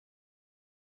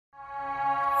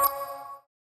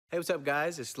Hey, what's up,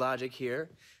 guys? It's Logic here.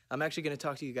 I'm actually going to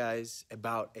talk to you guys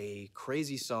about a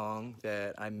crazy song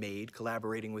that I made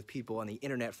collaborating with people on the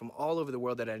internet from all over the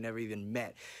world that I never even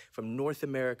met. From North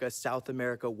America, South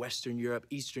America, Western Europe,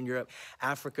 Eastern Europe,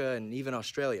 Africa, and even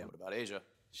Australia. What about Asia?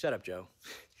 Shut up, Joe.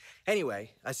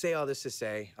 Anyway, I say all this to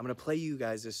say, I'm gonna play you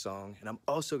guys this song, and I'm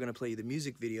also gonna play you the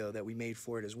music video that we made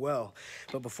for it as well.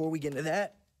 But before we get into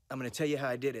that, I'm gonna tell you how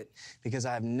I did it, because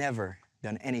I've never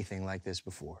done anything like this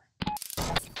before.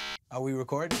 Are we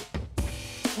recording?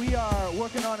 We are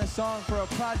working on a song for a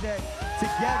project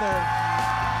together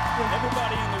with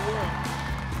everybody in the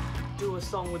world. Do a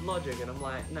song with Logic, and I'm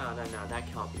like, no,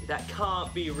 that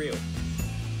can't be real.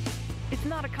 It's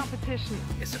not a competition.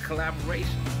 It's a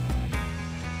collaboration.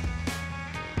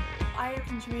 I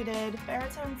contributed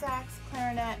baritone sax,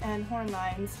 clarinet, and horn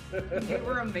lines. They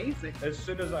were amazing. As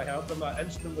soon as I heard them, I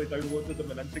instantly downloaded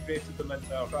them and integrated them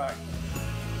into our track.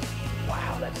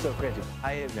 Wow, that's so crazy.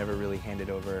 I have never really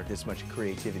handed over this much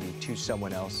creativity to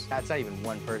someone else. That's not even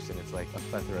one person, it's like a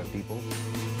plethora of people.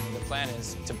 The plan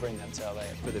is to bring them to LA.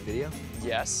 For the video?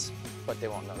 Yes, but they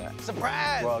won't know that.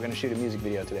 Surprise! We're all gonna shoot a music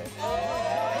video today.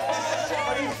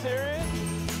 Are you serious?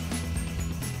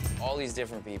 All these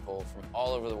different people from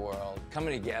all over the world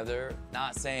coming together,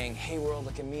 not saying, hey world,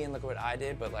 look at me and look what I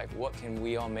did, but like, what can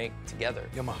we all make together?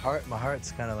 Yo, my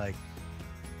heart's kind of like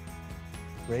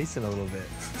racing a little bit.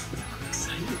 I'm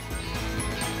excited.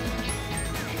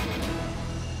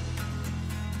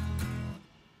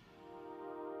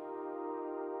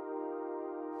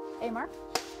 A Mark?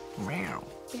 Meow.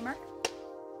 B Mark?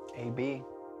 AB.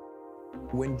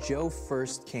 When Joe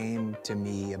first came to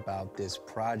me about this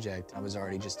project, I was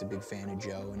already just a big fan of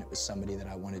Joe, and it was somebody that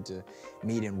I wanted to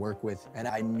meet and work with. And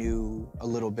I knew a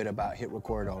little bit about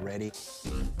HITRECORD already.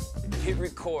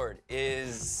 HITRECORD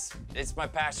it's my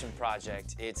passion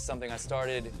project. It's something I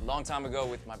started a long time ago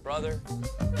with my brother.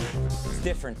 It's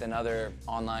different than other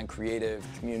online creative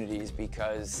communities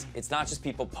because it's not just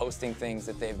people posting things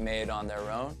that they've made on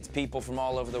their own. It's people from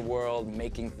all over the world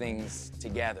making things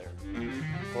together,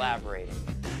 collaborating.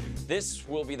 This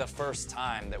will be the first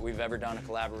time that we've ever done a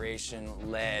collaboration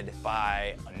led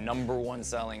by a #1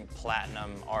 selling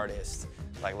platinum artist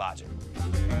like Logic.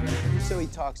 So he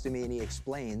talks to me and he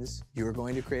explains, you're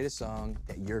going to create a song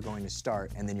that you're going to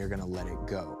start and then you're going to let it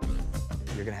go.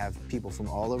 You're going to have people from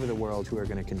all over the world who are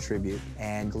going to contribute,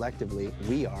 and collectively,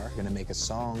 we are going to make a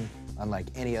song unlike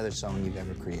any other song you've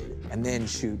ever created, and then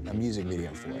shoot a music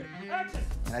video for it.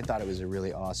 And I thought it was a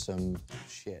really awesome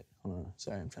shit. Hold on,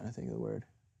 sorry, I'm trying to think of the word.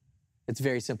 It's a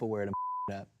very simple word,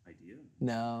 I'm up. Idea?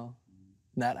 No,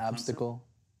 not obstacle.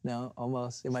 No,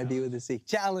 almost. It might be with a C.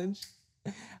 Challenge.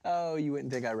 Oh, you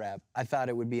wouldn't think I rap. I thought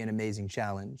it would be an amazing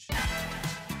challenge.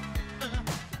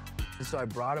 So I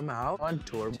brought him out on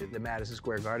tour to the Madison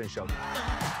Square Garden show,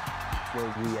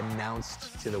 where we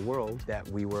announced to the world that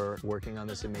we were working on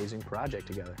this amazing project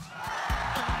together.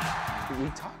 We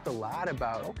talked a lot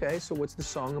about, okay, so what's the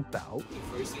song about?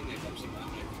 The first thing that comes to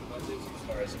mind about this, as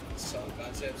far as song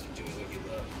concepts and doing what you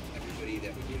love, everybody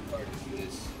that would be a part of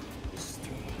this is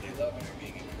doing what they love and are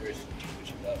being encouraged to do what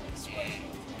you love. It's fun.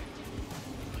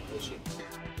 Bullshit.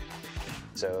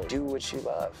 So do what you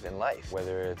love in life,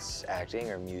 whether it's acting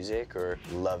or music or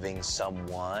loving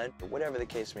someone, or whatever the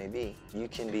case may be. You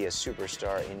can be a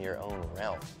superstar in your own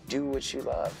realm. Do what you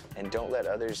love and don't let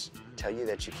others tell you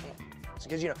that you can't.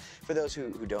 Because, you know, for those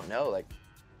who don't know, like,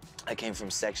 I came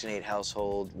from Section 8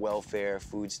 household, welfare,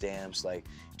 food stamps, like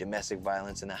domestic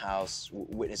violence in the house,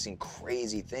 witnessing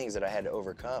crazy things that I had to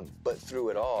overcome. But through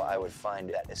it all, I would find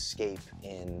that escape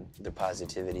in the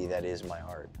positivity that is my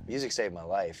art. Music saved my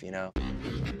life, you know?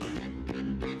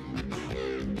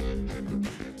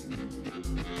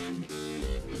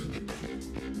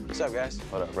 What's up, guys?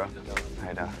 What up, bro? How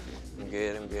you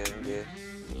doing? I'm good.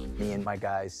 Me and my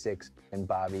guys, Six and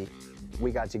Bobby,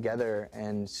 we got together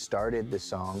and started the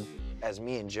song. As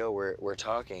me and Joe were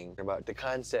talking about the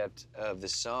concept of the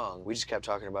song, we just kept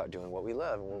talking about doing what we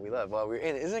love and what we love while we were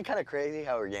in it. Isn't it kind of crazy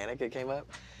how organic it came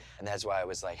up? And that's why I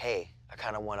was like, hey, I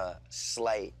kind of want a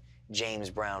slight James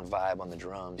Brown vibe on the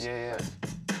drums. Yeah.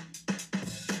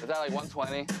 Is that like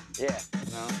 120? Yeah.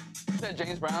 No? You said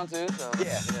James Brown too, so.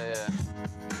 Yeah.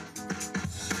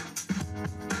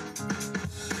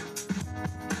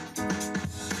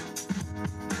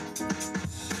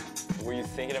 Were you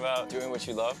thinking about doing what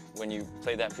you love when you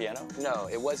played that piano? No,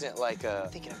 it wasn't like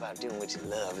thinking about doing what you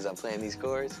love as I'm playing these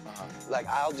chords. Like,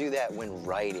 I'll do that when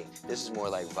writing. This is more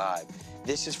like vibe.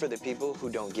 This is for the people who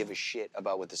don't give a shit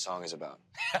about what the song is about.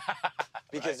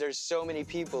 Because there's so many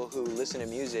people who listen to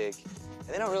music and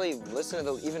they don't really listen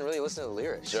to even really listen to the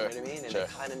lyrics. Sure. You know what I mean? And Sure.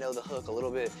 they kind of know the hook a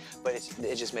little bit, but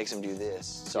it just makes them do this.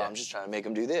 So Yeah. I'm just trying to make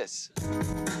them do this.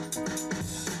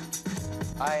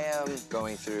 I am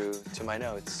going through to my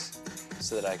notes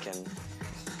so that I can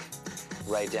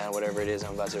write down whatever it is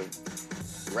I'm about to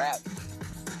rap.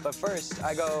 But first,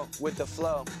 I go with the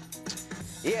flow.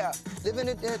 Yeah, living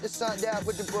it at the sun down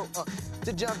with the bro.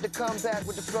 To jump to come back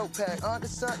with the float pack. On the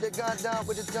sun that gone down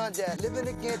with the done that. Living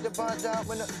again the bond down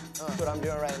when the. What I'm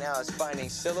doing right now is finding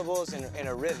syllables and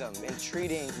a rhythm and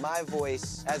treating my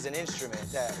voice as an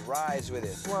instrument that rides with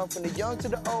it. Well, from the young to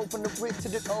the old, from the rich to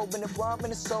the old, and the rhyme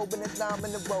and the soul, and the lime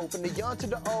and the roll. From the young to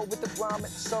the old with the rhyme and the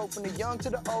soul. From the young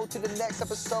to the old to the next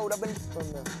episode. I've been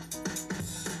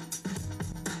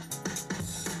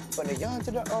from the young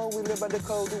to the old, we live by the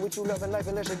code. Do what you love in life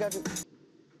unless you got to.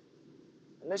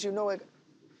 Unless you know it.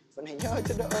 From the young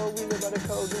to the old, we live by the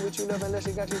code. Do what you love unless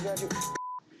you got you.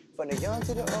 From the young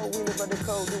to the old, we live by the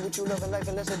code. Do what you love in life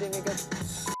unless I didn't got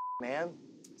you. Man,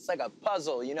 it's like a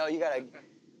puzzle, you know? You gotta.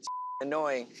 It's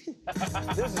annoying.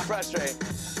 This is frustrating.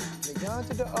 From the young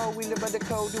to the old, we live by the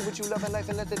code. Do what you love in life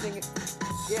unless I didn't.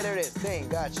 Yeah, there it is. Thing,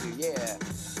 got you, yeah.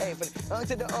 Hey, from the young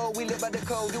to the old, we live by the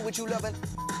code. Do what you love in.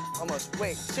 Almost,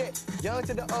 wait, shit. Young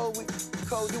to the old, we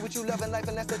code, do what you love in life,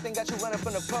 and that's the thing got you running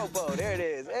from the popo. There it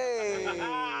is, hey.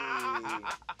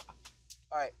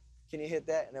 All right, can you hit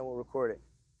that, and then we'll record it.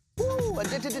 Woo,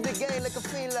 addicted to the game like a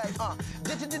fiend like,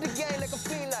 addicted to the game like a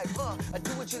fiend like, I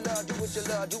do what you love, do what you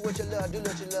love, do what you love, do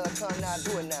what you love, come now,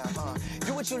 do it now,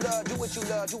 do what you love, do what you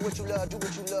love, do what you love, do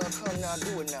what you love, come now,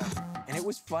 do it now. And it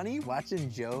was funny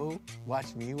watching Joe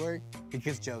watch me work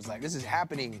because Joe's like, this is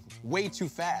happening way too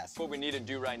fast. What we need to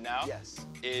do right now Yes.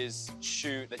 is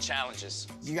shoot the challenges.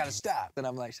 You gotta stop. And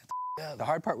I'm like, shut the f up. The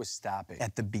hard part was stopping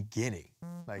at the beginning,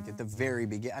 like at the very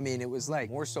beginning. I mean, it was like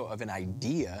more so of an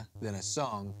idea than a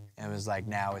song. And it was like,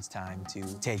 now it's time to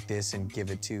take this and give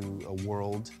it to a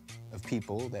world of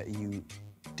people that you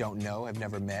don't know, have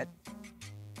never met,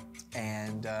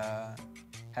 and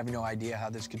have no idea how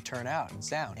this could turn out and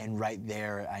sound. And right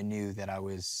there, I knew that I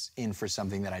was in for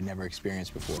something that I'd never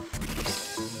experienced before.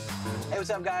 Hey, what's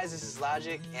up, guys? This is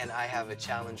Logic, and I have a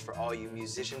challenge for all you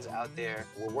musicians out there.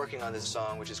 We're working on this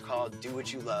song, which is called Do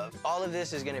What You Love. All of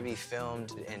this is gonna be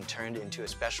filmed and turned into a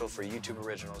special for YouTube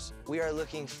Originals. We are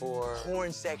looking for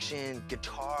horn section,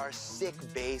 guitar, sick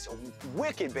bass, a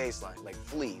wicked bass line, like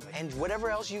Flea, and whatever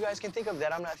else you guys can think of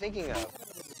that I'm not thinking of.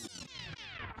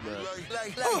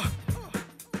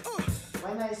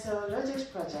 When I saw Logic's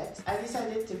project, I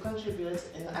decided to contribute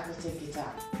an acoustic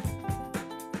guitar.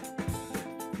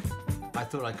 I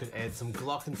thought I could add some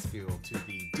glockenspiel to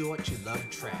the Do What You Love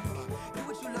track. Do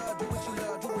what you love, do what you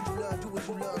love, do what you love, do what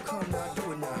you love, come now,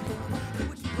 do it now. Do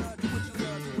what you love, do what you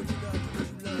love, do what you love, do what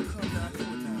you love, come now, do it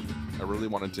now. I really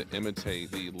wanted to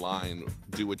imitate the line,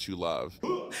 do what you love. Do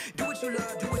what you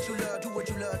love, do what you love, do what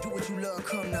you love, do what you love,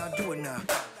 come now, do it now.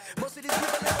 Most of these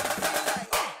people let them feel like,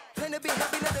 plan to be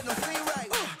happy, let them feel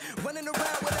right. Running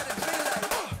around without a green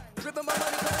light, dripping my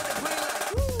money, put out a green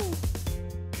light. Woo!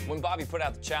 When Bobby put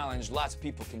out the challenge, lots of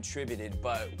people contributed,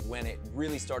 but when it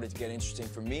really started to get interesting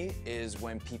for me is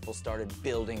when people started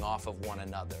building off of one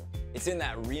another. It's in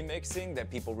that remixing that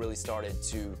people really started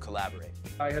to collaborate.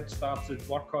 I had started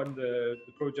work on the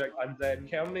project, and then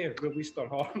Kearney released their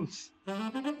horns.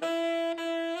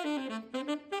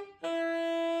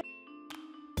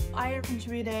 I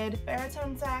contributed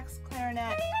baritone sax,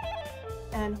 clarinet,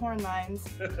 and horn lines.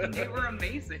 They were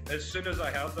amazing. As soon as I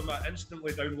heard them, I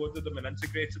instantly downloaded them and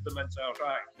integrated them into our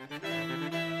track.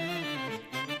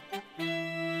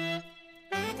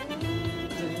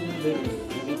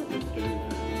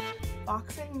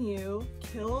 Fox and You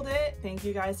killed it. Thank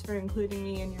you guys for including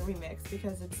me in your remix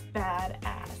because it's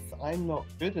badass. I'm not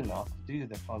good enough to do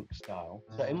the funk style,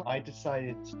 so I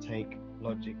decided to take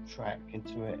Logic track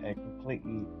into a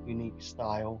completely unique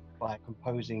style by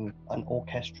composing an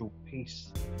orchestral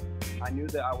piece. I knew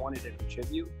that I wanted to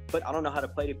contribute, but I don't know how to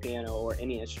play the piano or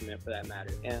any instrument for that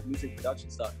matter. And music production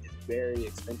stuff is very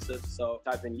expensive, so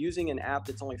I've been using an app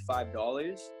that's only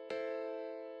 $5.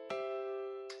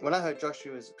 When I heard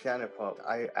Joshua's piano part,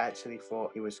 I actually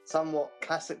thought he was somewhat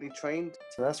classically trained,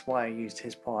 so that's why I used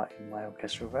his part in my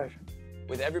orchestral version.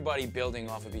 With everybody building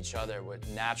off of each other, what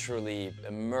naturally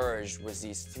emerged was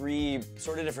these three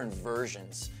sort of different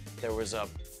versions. There was a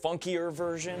funkier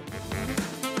version,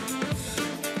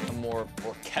 a more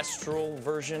orchestral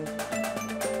version,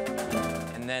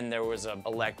 and then there was an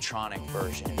electronic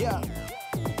version. Yeah.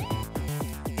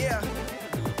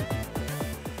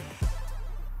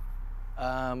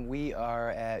 We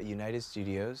are at United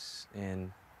Studios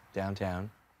in downtown,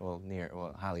 well,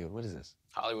 Hollywood. What is this?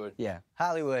 Hollywood. Yeah,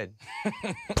 Hollywood.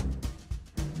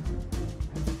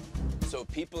 So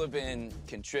people have been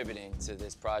contributing to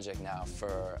this project now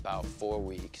for about 4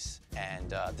 weeks,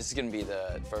 and this is gonna be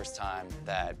the first time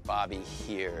that Bobby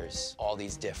hears all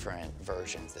these different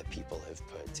versions that people have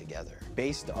put together.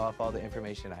 Based off all the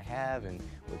information I have and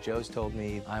what Joe's told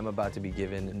me, I'm about to be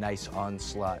given a nice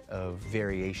onslaught of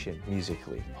variation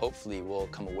musically. Hopefully we'll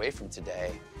come away from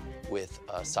today with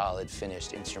a solid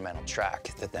finished instrumental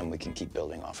track that then we can keep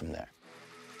building off from there.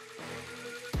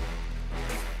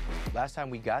 Last time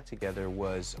we got together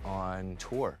was on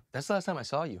tour. That's the last time I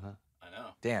saw you, huh? I know.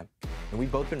 Damn. And we've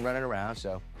both been running around,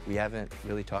 so we haven't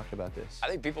really talked about this. I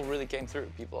think people really came through.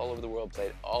 People all over the world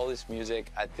played all this music.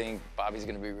 I think Bobby's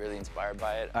gonna be really inspired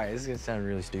by it. All right, this is gonna sound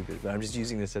really stupid, but I'm just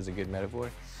using this as a good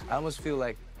metaphor. I almost feel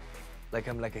like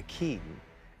I'm like a king,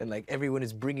 and like everyone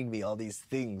is bringing me all these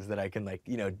things that I can like,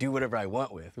 you know, do whatever I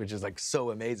want with, which is like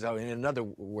so amazing. I mean, in other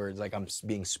words, like I'm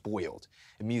being spoiled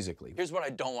musically. Here's what I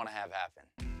don't wanna have happen.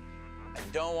 I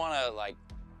don't wanna like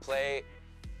play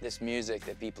this music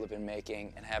that people have been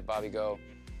making and have Bobby go,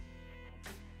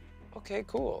 okay,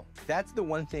 cool. That's the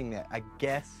one thing that I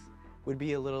guess would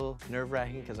be a little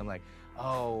nerve-wracking, because I'm like,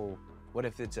 oh, what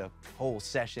if it's a whole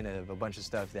session of a bunch of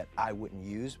stuff that I wouldn't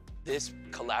use? This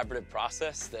collaborative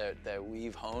process that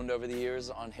we've honed over the years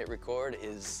on HITRECORD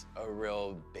is a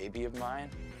real baby of mine.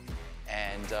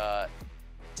 And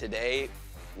today,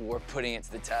 we're putting it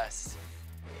to the test,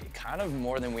 kind of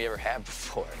more than we ever have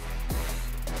before.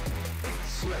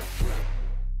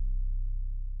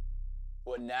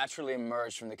 What naturally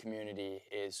emerged from the community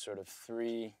is sort of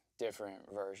 3 different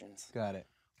versions. Got it.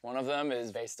 One of them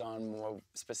is based on more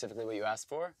specifically what you asked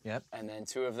for. Yep. And then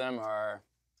 2 of them are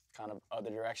kind of other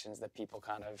directions that people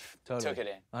kind of Totally. took it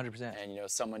in. 100%. And, you know,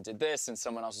 someone did this and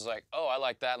someone else was like, oh, I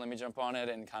like that, let me jump on it,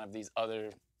 and kind of these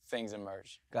other things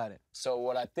emerged. Got it. So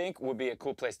what I think would be a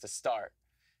cool place to start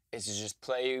is to just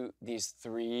play these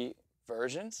 3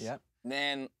 versions. Yep.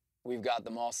 Then we've got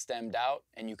them all stemmed out,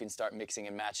 and you can start mixing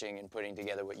and matching and putting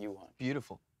together what you want.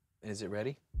 Beautiful. Is it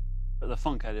ready? The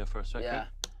funk idea first, right? Yeah.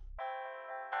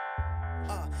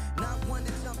 Not one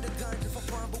to jump the gun just for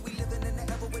fun, but we living in the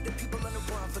era where the people on the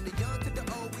run. From the young to the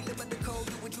old, we live in the cold.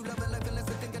 Do what you love and life unless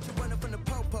I think that you're running from the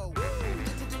po-po.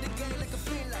 Addicted to the game like a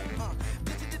fiend like,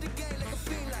 addicted to the game like a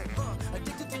fiend like,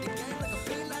 addicted to the game like a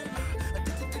fiend like,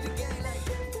 addicted to the game like,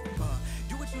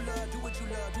 do what you love, do what you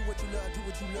love, do what you love, do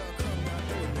what you love, come now,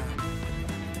 do it now.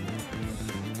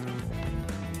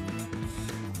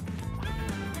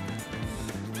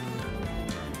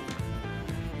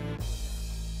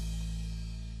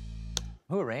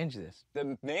 Who arranged this?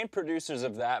 The main producers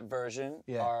of that version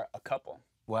are a couple.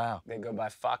 Wow. They go by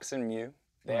Fox and Mew.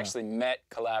 They actually met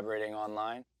collaborating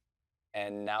online,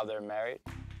 and now they're married.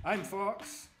 I'm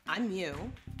Fox. I'm Mew.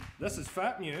 This is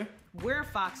Fat Mew. We're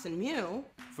Fox and Mew.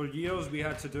 For years we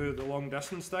had to do the long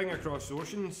distance thing across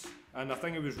oceans, and I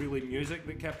think it was really music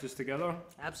that kept us together.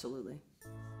 Absolutely.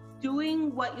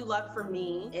 Doing what you love for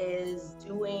me is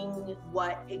doing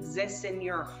what exists in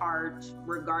your heart,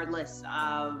 regardless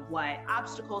of what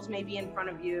obstacles may be in front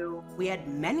of you. We had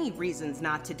many reasons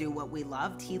not to do what we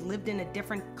loved. He lived in a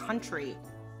different country.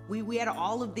 We had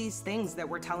all of these things that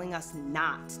were telling us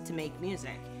not to make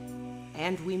music.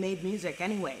 And we made music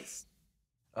anyways.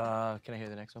 Can I hear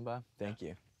the next one, Bob? Thank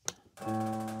you.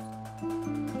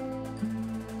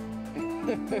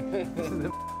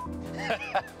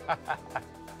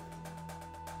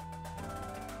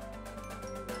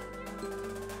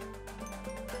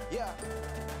 Yeah.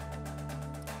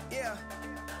 Yeah.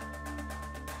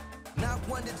 Not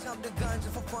one to jump the gun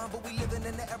just for fun, but we living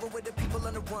in the era where the people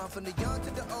on the run. From the young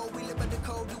to the old, we live in the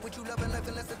cold. Do what you love and life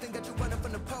unless I think that you're running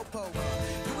from the po-po. Do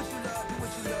what you love, do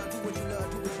what you love, do what you love,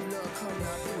 do what you love, come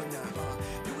now, do it now.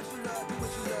 Do what you love, do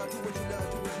what you love, do what you love,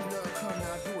 do what you love, come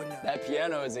now, do it now. That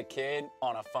piano is a kid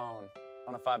on a phone,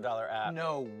 on a $5 app.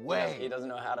 No way. He doesn't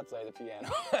know how to play the piano.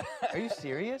 Are you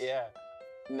serious? Yeah.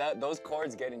 Those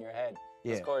chords get in your head.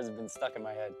 Yeah. Those chords have been stuck in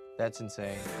my head. That's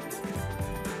insane.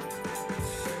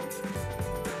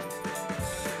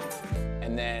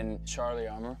 And then Charlie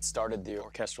Armour started the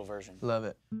orchestral version. Love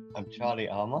it. I'm Charlie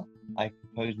Armour. I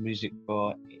compose music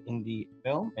for indie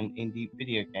film and indie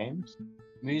video games.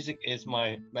 Music is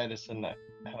my medicine that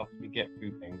helps me get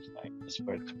through things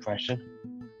like depression.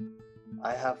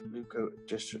 I have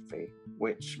leukodystrophy,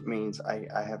 which means I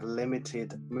have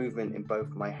limited movement in both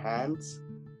my hands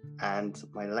and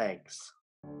my legs.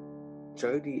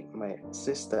 Jodie, my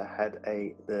sister, had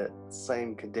the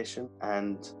same condition,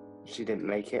 and she didn't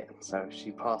make it, so she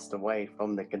passed away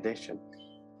from the condition.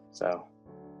 So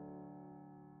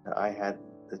I had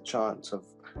the chance of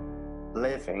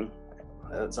living.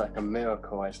 It's like a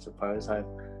miracle, I suppose.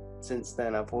 Since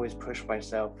then I've always pushed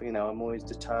myself, you know, I'm always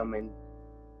determined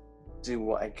do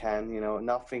what I can, you know,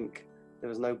 nothing, there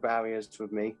was no barriers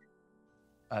with me.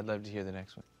 I'd love to hear the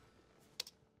next one.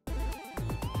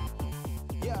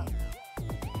 Yeah.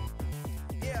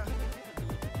 Yeah.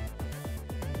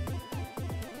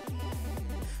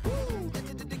 Woo!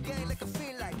 Addicted to the game like I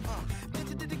feel like,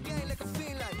 addicted to the game like I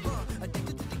feel like,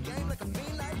 addicted to the game like I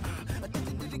feel like,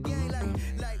 addicted to the game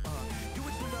like, do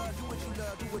what you love, do what you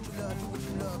love, do what you love, do what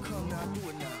you love, come now, do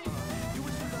it now, do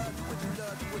what you love, do what you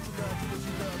love, do what you love, do what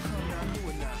you love, come now, do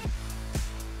it now.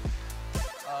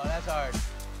 Oh, that's hard.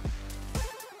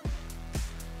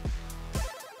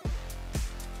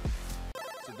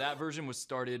 So that version was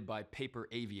started by Paper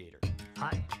Aviator.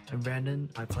 Hi, I'm Brandon.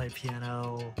 I play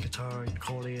piano, guitar,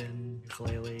 accordion,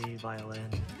 ukulele, violin,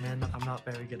 and I'm not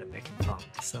very good at making funk,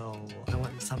 so I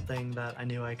went with something that I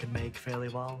knew I could make fairly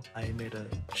well. I made a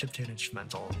chiptune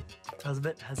instrumental. I was a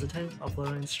bit hesitant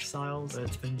uploading styles, but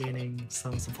it's been gaining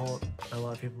some support. A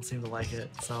lot of people seem to like it,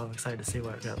 so I'm excited to see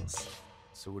where it goes.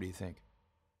 So what do you think?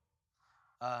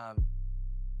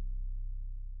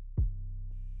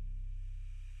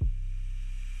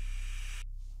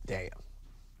 Damn.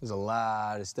 There's a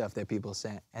lot of stuff that people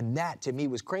sent. And that, to me,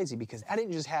 was crazy because I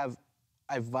didn't just have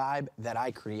a vibe that I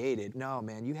created. No,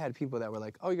 man, you had people that were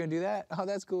like, oh, you're gonna do that? Oh,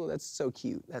 that's cool. That's so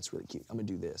cute. That's really cute. I'm gonna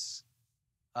do this.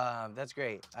 That's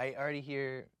great. I already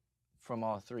hear from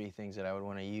all three things that I would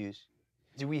want to use.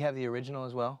 Do we have the original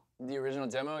as well? The original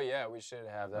demo? Yeah, we should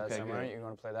have that. Okay, somewhere. good. You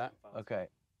want to play that? Okay.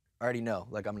 I already know,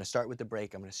 like I'm gonna start with the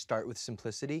break, I'm gonna start with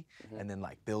simplicity, and then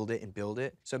like build it and build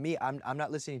it. So me, I'm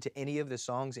not listening to any of the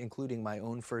songs, including my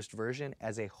own first version,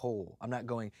 as a whole. I'm not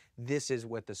going, this is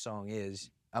what the song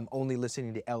is. I'm only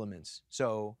listening to elements.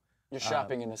 So You're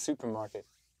shopping in a supermarket.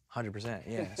 100%,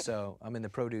 yeah. So I'm in the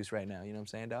produce right now, you know what I'm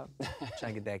saying, dog?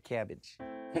 Trying to get that cabbage.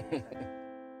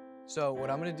 So what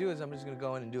I'm gonna do is I'm just gonna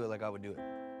go in and do it like I would do it.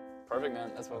 Perfect,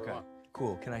 man. That's what we want.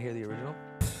 Cool, can I hear the original?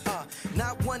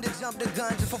 Not one to jump the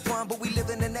gun just for fun, but we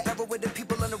living in the era where the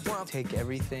people on the run. Take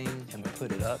everything and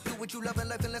put it up. Do what you love in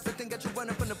life unless the thing got you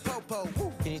running from the po-po.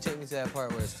 Woo. Can you take me to that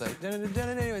part where it's like,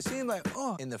 anyway, it seemed like,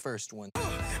 in the first one.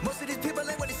 Most of these people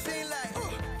ain't what it seem like.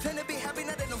 Tend to be happy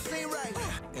now they don't seem right.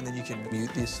 And then you can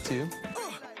mute this too.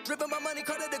 Dripping my money,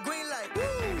 call it the green light.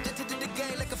 Woo. Addicted to the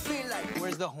game like I feel like.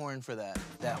 Where's the horn for that?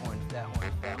 That horn, that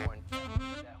horn, that horn.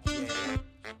 Yeah.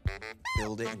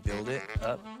 Build it and build it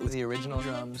up with the original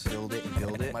drums. Build it and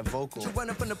build it. My vocal. You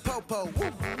running from the po-po.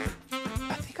 Woo.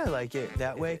 I think I like it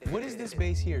that way. What is this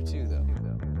bass here too, though?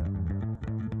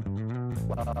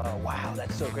 Wow,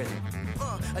 that's so crazy.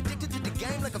 Addicted to the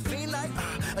game like a fiend like.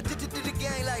 Addicted to the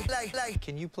game like.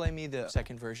 Can you play me the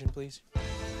second version, please?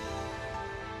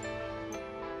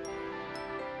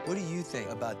 What do you think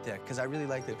about that? Because I really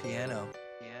like the piano.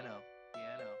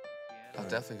 I'm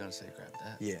definitely gonna say grab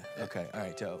that. Yeah, okay, all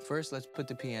right, so first let's put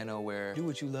the piano where do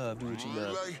what you love, do what you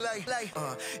love.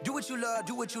 Do what you love,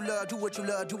 do what you love, do what you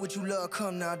love, do what you love,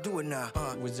 come now, do it now.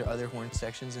 Was there other horn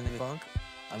sections in the funk?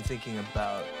 I'm thinking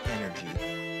about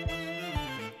energy.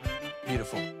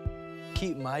 Beautiful.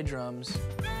 Keep my drums.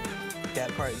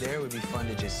 That part there would be fun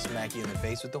to just smack you in the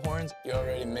face with the horns. You're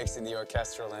already mixing the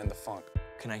orchestral and the funk.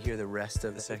 Can I hear the rest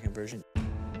of the second version?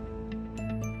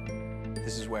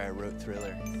 This is where I wrote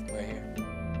Thriller, right here.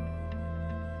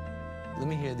 Let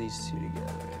me hear these two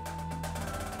together.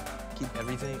 Keep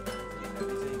everything, keep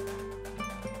everything.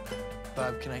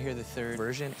 Bob, can I hear the third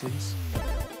version, please?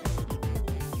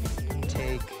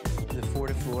 Take the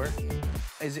 4-to-4.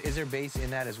 Is there bass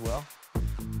in that as well?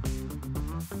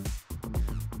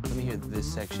 Let me hear this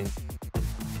section.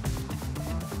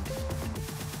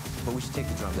 But we should take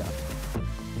the drums out.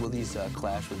 Will these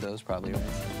clash with those? Probably, right?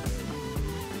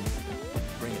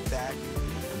 Bring it back.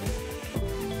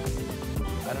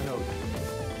 I don't know.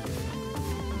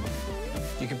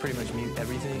 You can pretty much mute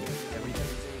everything.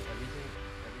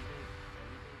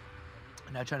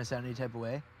 I'm not trying to sound any type of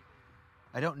way.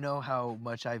 I don't know how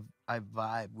much I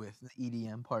vibe with the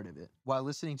EDM part of it. While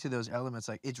listening to those elements,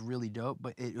 like, it's really dope,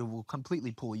 but it will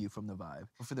completely pull you from the vibe.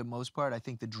 For the most part, I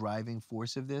think the driving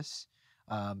force of this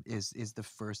is the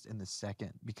first and the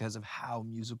second because of how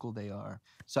musical they are.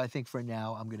 So I think for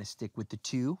now, I'm gonna stick with the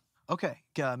two. Okay,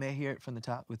 may I hear it from the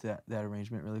top with that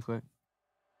arrangement really quick?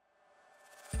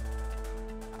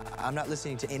 I'm not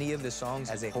listening to any of the songs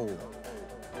as a whole.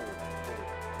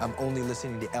 I'm only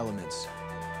listening to elements.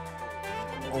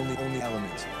 Only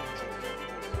elements.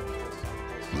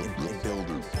 And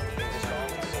builders.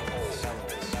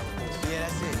 Yeah,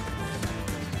 that's it.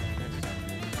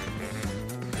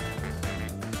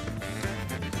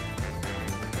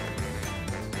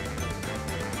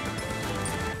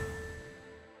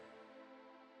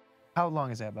 How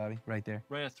long is that, Bobby? Right there.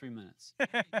 Right at 3 minutes.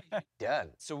 Done.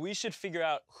 So we should figure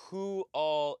out who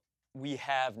all we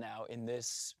have now in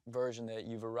this version that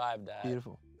you've arrived at.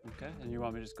 Beautiful. Okay, and you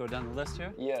want me to just go down the list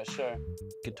here? Yeah, sure.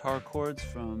 Guitar chords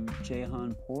from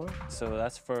Jahan Poor, so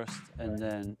that's first, and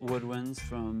then woodwinds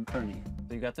from Ernie.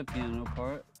 So you got the piano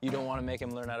part. You don't want to make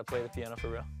him learn how to play the piano for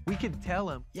real? We could tell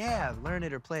him, yeah, learn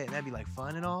it or play it, and that'd be like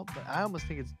fun and all, but I almost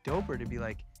think it's doper to be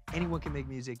like, anyone can make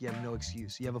music, you have no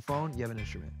excuse. You have a phone, you have an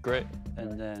instrument. Great.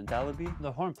 And then Dalaby,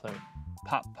 the horn player.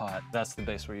 Pop Pot, that's the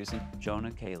bass we're using.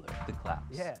 Jonah Kaler, the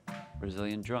claps. Yeah.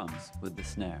 Brazilian drums with the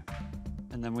snare.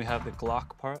 And then we have the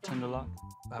Glock part, Tenderlock.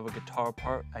 We have a guitar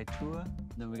part, Aitua.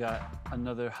 Then we got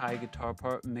another high guitar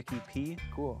part, Mickey P.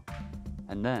 Cool.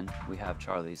 And then we have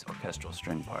Charlie's orchestral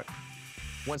string part.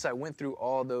 Once I went through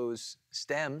all those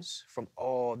stems from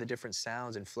all the different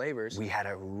sounds and flavors, we had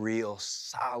a real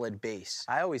solid bass.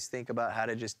 I always think about how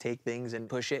to just take things and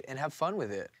push it and have fun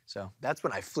with it. So that's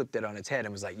when I flipped it on its head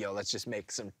and was like, yo, let's just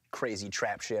make some crazy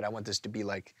trap shit. I want this to be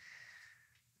like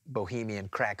bohemian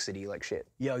crack-city like shit.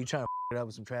 Yo, you trying to it up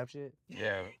with some trap shit?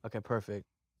 Yeah. Okay, perfect.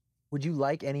 Would you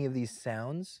like any of these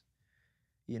sounds?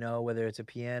 You know, whether it's a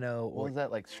piano or... What was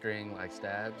that, like string, like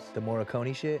stabs? The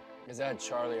Morricone shit? Is that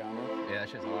Charlie Armour? Yeah, that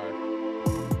shit's hard.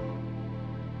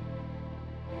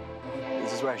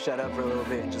 This is where I shut up for a little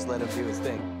bit and just let him do his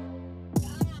thing.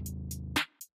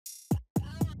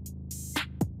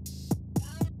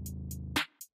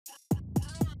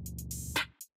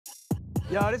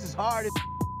 Yo, this is hard as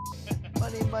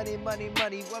money, money, money,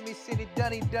 money. Want me city,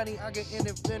 dunny, dunny. I get in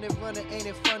it, run it, ain't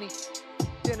it funny?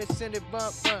 Then it send it,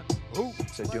 bump, bump. Ooh.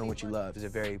 So Doing What You Love is a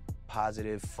very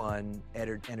positive, fun,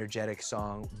 energetic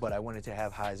song, but I wanted to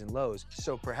have highs and lows.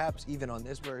 So perhaps even on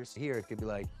this verse here, it could be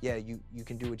like, yeah, you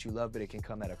can do what you love, but it can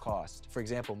come at a cost. For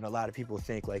example, a lot of people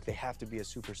think like they have to be a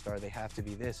superstar, they have to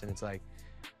be this, and it's like,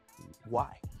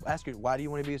 why? Ask her, why do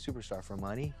you want to be a superstar? For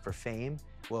money? For fame?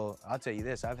 Well, I'll tell you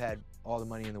this, I've had all the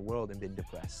money in the world and been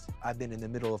depressed. I've been in the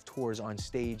middle of tours on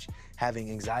stage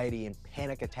having anxiety and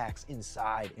panic attacks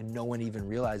inside and no one even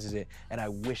realizes it, and I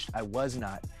wish I was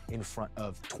not in front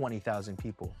of 20,000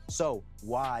 people. So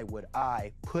why would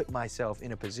I put myself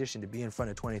in a position to be in front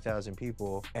of 20,000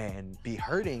 people and be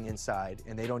hurting inside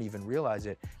and they don't even realize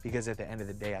it, because at the end of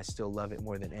the day, I still love it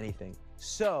more than anything.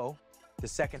 So the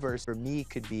second verse for me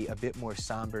could be a bit more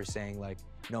somber, saying like,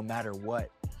 no matter what,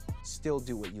 still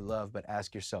do what you love, but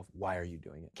ask yourself, why are you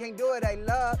doing it? Can't do it, I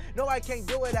love. No, I can't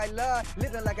do it, I love.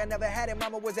 Living like I never had it.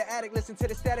 Mama was an addict. Listen to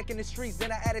the static in the streets.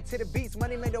 Then I added to the beats.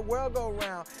 Money made the world go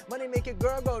round. Money make your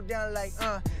girl go down like,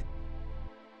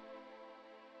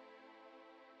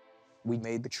 We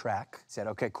made the track, said,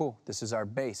 okay, cool, this is our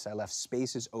base. I left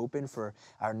spaces open for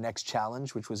our next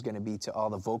challenge, which was gonna be to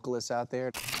all the vocalists out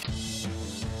there.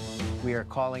 We are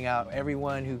calling out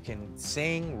everyone who can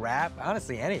sing, rap,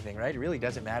 honestly anything, right? It really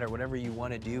doesn't matter. Whatever you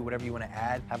want to do, whatever you want to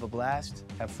add, have a blast,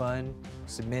 have fun,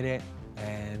 submit it,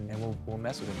 and we'll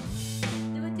mess with it.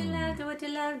 Do what you love, do what you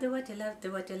love, do what you love,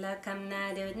 do what you love, come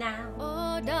now, do it now.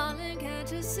 Oh, darling,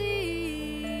 can't you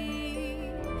see?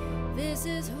 This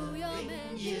is who you're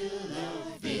meant to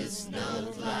love. It's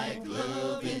not like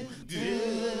loving.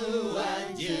 Do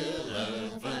what you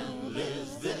love and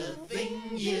lose the thing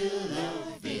you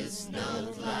love. It's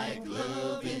not like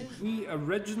loving. We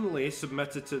originally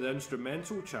submitted to the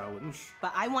instrumental challenge,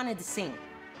 But I wanted to sing.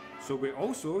 so we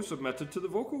also submitted to the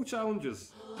vocal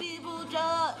challenges. People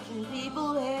judge and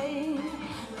people hate.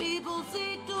 People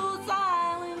seek to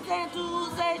silence and to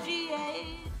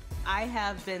satiate. I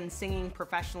have been singing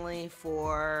professionally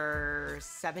for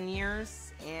 7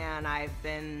 years, and I've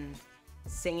been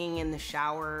singing in the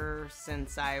shower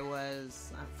since I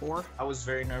was 4. I was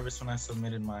very nervous when I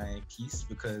submitted my piece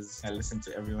because I listened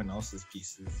to everyone else's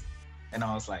pieces and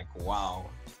I was like, wow,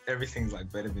 everything's like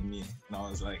better than me. And I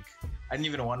was like, I didn't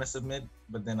even want to submit,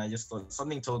 but then I just thought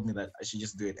something told me that I should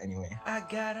just do it anyway. I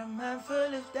got a mind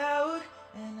full of doubt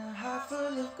and a heart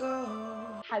full of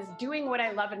gold. Has doing what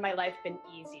I love in my life been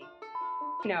easy?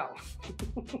 No.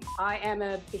 I am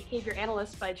a behavior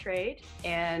analyst by trade,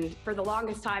 and for the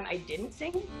longest time, I didn't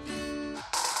sing.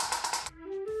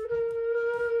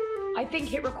 I think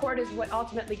HITRECORD is what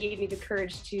ultimately gave me the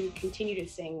courage to continue to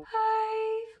sing.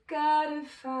 I've gotta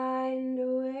find a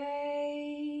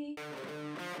way.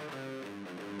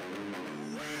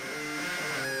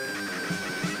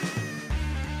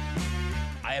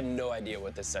 I have no idea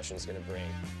what this session is gonna bring.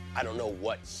 I don't know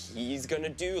what he's gonna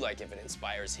do, like if it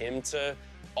inspires him to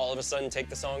all of a sudden take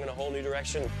the song in a whole new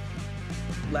direction.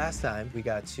 Last time, we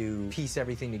got to piece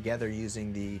everything together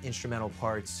using the instrumental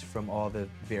parts from all the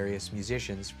various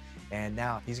musicians. And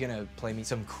now he's gonna play me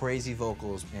some crazy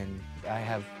vocals, and I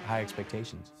have high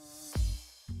expectations.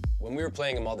 When we were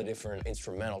playing him all the different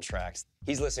instrumental tracks,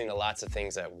 he's listening to lots of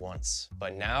things at once.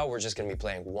 But now we're just gonna be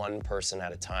playing one person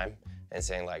at a time and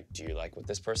saying like, do you like what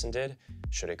this person did?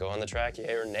 Should it go on the track,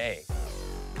 yay or nay?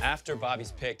 After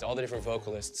Bobby's picked all the different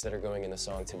vocalists that are going in the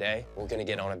song today, we're gonna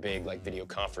get on a big video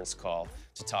conference call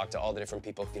to talk to all the different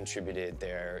people who contributed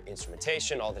their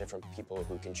instrumentation, all the different people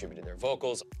who contributed their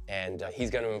vocals, and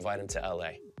he's gonna invite them to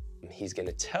LA. He's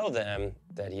gonna tell them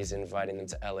that he's inviting them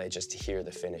to LA just to hear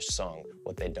the finished song.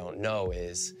 What they don't know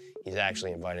is he's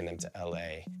actually inviting them to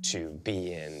LA to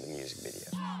be in the music video.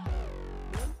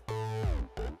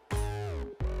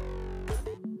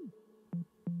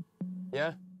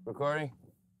 Yeah, recording?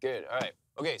 Good, all right.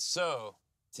 Okay, so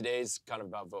today's kind of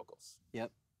about vocals.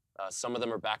 Yep. Some of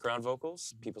them are background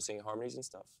vocals, people singing harmonies and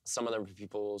stuff. Some of them are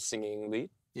people singing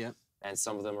lead. Yep. And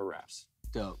some of them are raps.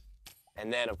 Dope.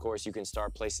 And then, of course, you can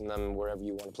start placing them wherever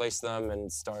you want to place them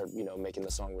and start, making the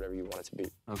song whatever you want it to be.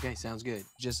 Okay, sounds good.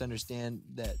 Just understand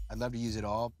that I'd love to use it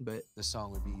all, but the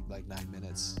song would be like 9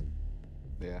 minutes.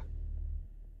 Yeah.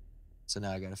 So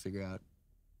now I gotta figure out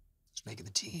who's making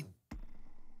the team.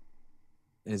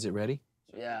 Is it ready?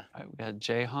 Yeah. All right, we got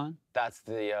Jahan. That's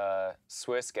the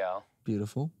Swiss gal.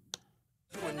 Beautiful.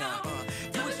 Do it now,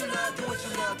 do what you love, do what you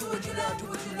love, do what you love, do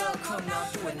what you love, come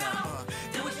now, do it now,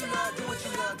 do what you love, do what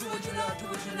you love, do what you love, do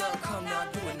what you love, come now,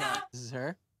 do it now. This is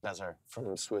her? That's her,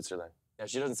 from Switzerland. Yeah,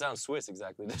 she doesn't sound Swiss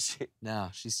exactly, does she? No,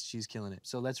 she's killing it.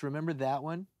 So let's remember that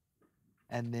one,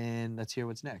 and then let's hear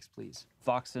what's next, please.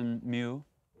 Fox and Mew,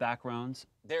 backgrounds.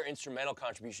 Their instrumental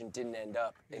contribution didn't end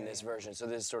up in this version, so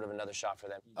this is sort of another shot for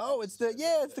them. Oh, it's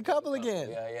the couple again.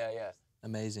 Yeah.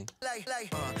 Amazing.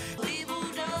 People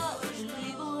dodge,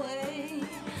 people hate,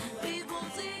 people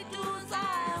seek to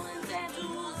silence and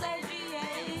to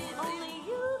satiate. Only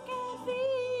you can feel.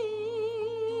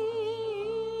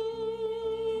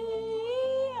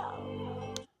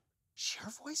 Her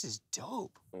voice is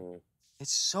dope.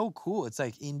 It's so cool. It's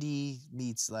like indie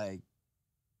meets like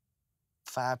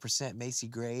 5% Macy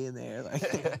Gray in there. Like,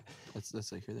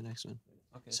 let's hear the next one.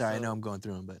 Okay, Sorry, I know I'm going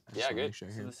through them, but I just wanna make sure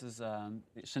I hear So it. this is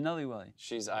Chanel Willie.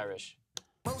 She's Irish.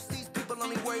 Most of these people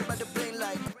only worry about the brain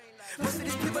light. Most of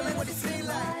these people ain't what they seem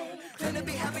like. Trying to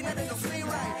be happy, now they don't seem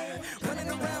right. Running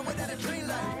around without a dream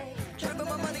light. Trapping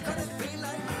my money, call it the green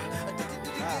light. Addicted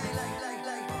to the game, like.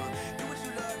 Do what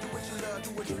you love, do what you love,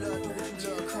 do what you love, do what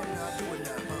you love, come now, do it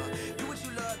now. Do what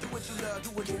you love, do what you love,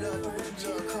 do what you love, do what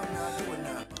you love, come now, do it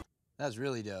now. That was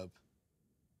really dope.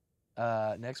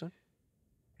 Next one?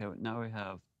 Okay, now we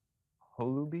have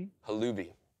Holubi.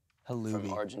 Halubi. Halubi.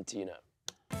 From Argentina.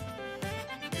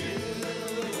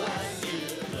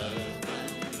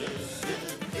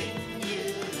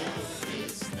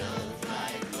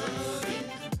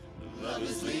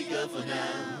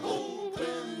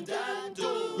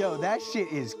 Yo, that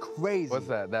shit is crazy. What's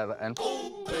that? And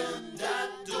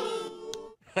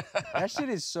that shit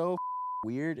is so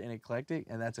weird and eclectic,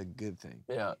 and that's a good thing.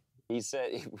 Yeah. He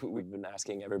said, we've been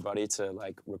asking everybody to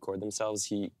record themselves.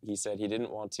 He said he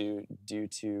didn't want to due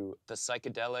to the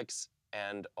psychedelics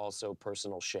and also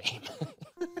personal shame.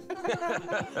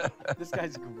 This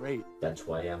guy's great. That's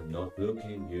why I'm not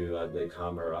looking you at the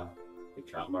camera. The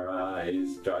camera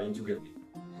is trying to kill me.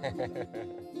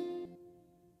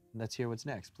 Let's hear what's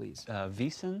next, please.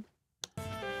 Vison.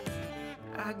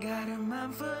 I got a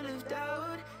mind full of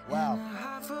doubt. Wow. And a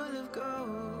heart full of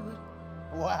gold.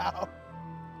 Wow.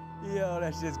 Yo,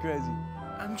 that shit's crazy.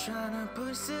 I'm trying to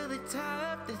push to the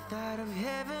top. The thought of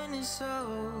heaven is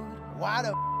sold. Why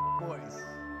the voice?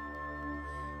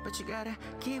 But you gotta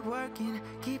keep working,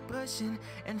 keep pushing,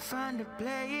 and find a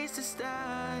place to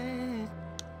start.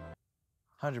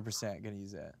 100% gonna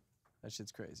use that. That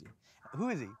shit's crazy. Who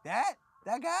is he? That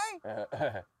guy?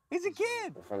 He's a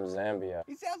kid. From Zambia.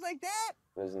 He sounds like that.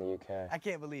 Lives in the UK. I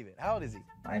can't believe it. How old is he?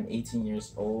 I'm 18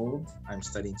 years old. I'm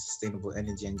studying sustainable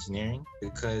energy engineering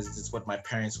because it's what my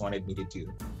parents wanted me to do.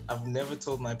 I've never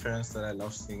told my parents that I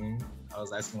love singing. I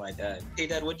was asking my dad, hey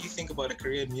dad, what do you think about a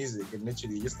career in music? And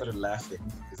literally he just started laughing.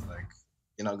 He's like,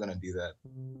 you're not gonna do that.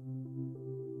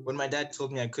 When my dad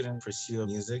told me I couldn't pursue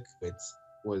music, it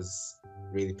was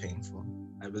really painful.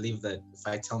 I believe that if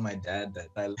I tell my dad that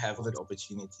I have the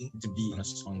opportunity to be on a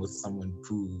song with someone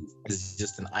who is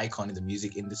just an icon in the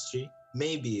music industry,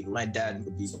 maybe my dad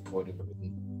would be supportive of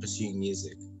pursuing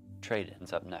music.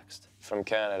 Trade-in's up next. From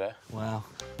Canada. Wow.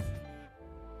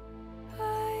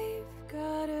 I've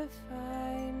gotta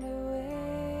find a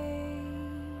way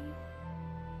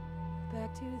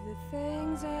back to the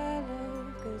things I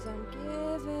love, 'cause I'm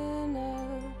giving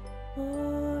up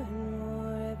more and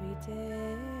more every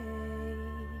day.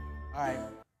 All right.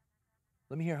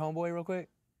 Let me hear Homeboy real quick.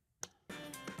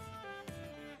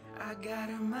 I I got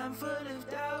a mind full of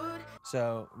doubt.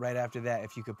 So right after that,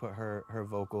 if you could put her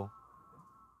vocal.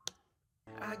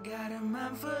 I got a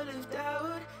mind full of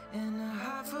doubt and a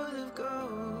heart full of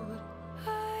gold.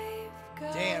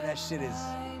 Damn, that shit is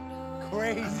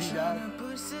crazy, dog. I'm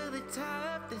push to the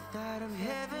top, the thought of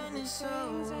heaven is so.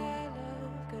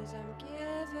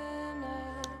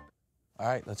 All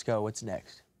right, let's go. What's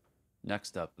next?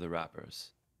 Next up, the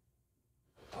rappers.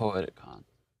 HITRECORD.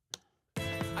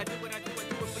 I do what I do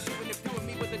it for you, and if doing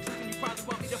me with the truth, and you probably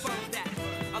want me to follow that.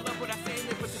 I love what I say and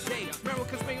live for today.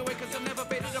 Miracles spring away, cause I'm never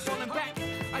faded up falling back.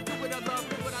 I do what I love,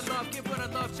 live what I love, give what I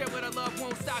love, share what I love,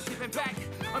 won't stop giving back.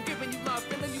 I'm giving you love,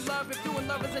 feeling you love. If doing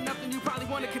love is enough, then you probably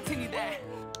want to continue that.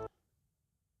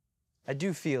 I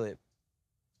do feel it.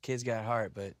 Kid's got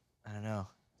heart, but I don't know.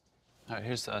 All right,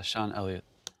 here's Sean Elliott.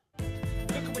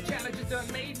 Look at what challenges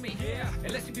done made me. Yeah.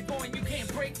 Unless you be born, you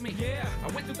can't break me. Yeah.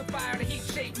 I went through the fire, the heat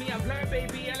shaped me. I've learned,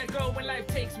 baby, I let go when life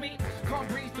takes me. Calm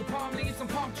breeze through palm leaves and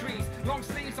palm trees. Long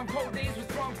sleeves on cold days with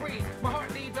strong breeze. My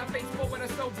heart leads, I face forward, I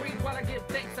still breathe. While I give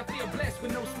thanks, I feel blessed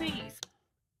with no sneeze.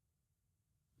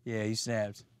 Yeah, you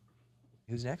snapped.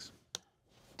 Who's next?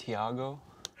 Tiago.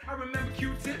 I remember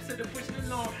Q-tips at the pushing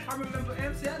along. I remember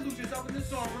MC, I lose yourself in the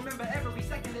song. Remember every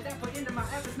second that I put into my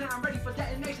efforts. Now I'm ready for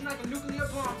detonation like a nuclear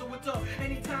bomb. So what's up?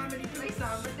 Anytime, any place,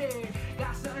 I'm there.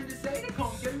 Got something to say, they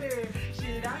come get me.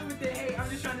 Shit, I ain't with the hate, I'm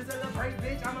just trying to celebrate,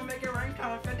 bitch. I'ma make it rain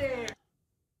confident.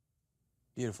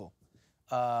 Beautiful.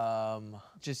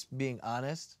 Just being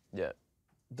honest. Yeah.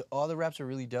 All the reps are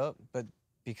really dope, but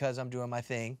because I'm doing my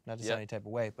thing, not to sound any type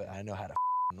of way, but I know how to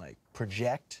like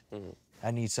project. I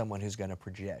need someone who's gonna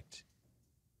project.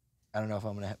 I don't know if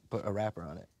I'm gonna put a rapper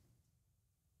on it.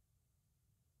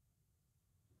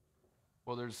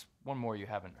 Well, there's one more you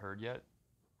haven't heard yet.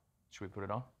 Should we put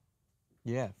it on?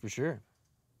 Yeah, for sure.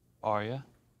 Arya.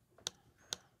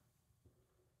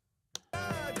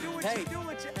 Hey,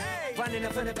 running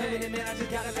up for the permanent man, I just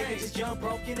gotta make it just jump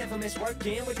broken. Infamous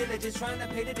working with diligence, trying to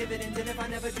pay the dividends. And if I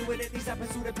never do it, at least I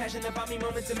pursue the passion about me,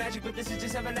 moments of magic. But this is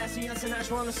just everlasting, young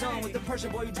Sinatra on the song. With the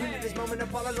Persian boy, you dream of this moment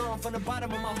up all along. From the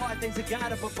bottom of my heart, things that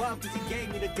God up above, cause he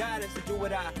gave me the guidance to do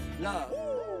what I love.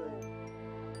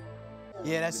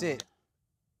 Yeah, that's it.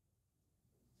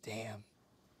 Damn.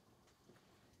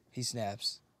 He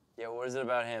snaps. Yeah, what is it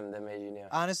about him that made you know?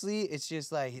 Honestly, it's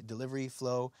just like delivery,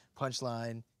 flow,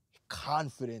 punchline,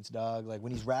 confidence, dog. Like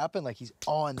when he's rapping, like he's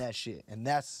on that shit. And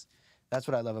that's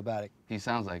what I love about it. He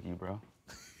sounds like you, bro.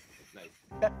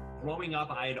 Growing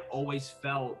up, I had always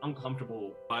felt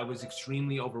uncomfortable. I was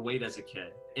extremely overweight as a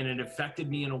kid, and it affected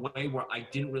me in a way where I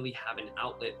didn't really have an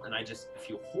outlet, and I just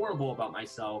feel horrible about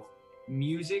myself.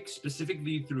 Music,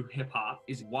 specifically through hip-hop,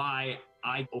 is why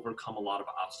I've overcome a lot of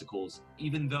obstacles.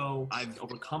 Even though I've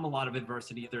overcome a lot of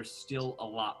adversity, there's still a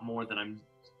lot more that I'm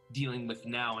dealing with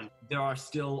now, and there are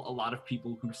still a lot of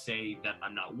people who say that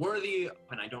I'm not worthy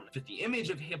and I don't fit the image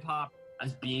of hip-hop.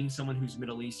 As being someone who's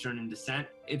Middle Eastern in descent,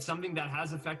 it's something that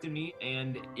has affected me,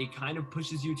 and it kind of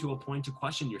pushes you to a point to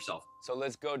question yourself. So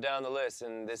let's go down the list,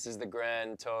 and this is the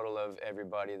grand total of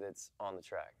everybody that's on the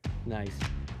track. Nice.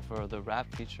 For the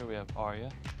rap feature, we have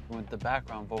Arya. With the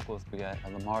background vocals, we got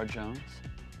Lamar Jones,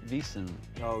 Veason.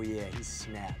 Oh yeah, he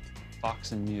snapped.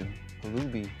 Fox and Mew,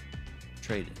 Halubi,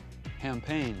 Traded.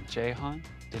 Campaign, Jahan,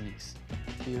 Denise.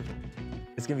 Beautiful.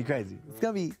 It's gonna be crazy. It's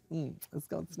gonna be, it's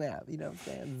gonna snap, you know what I'm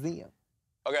saying? Zim.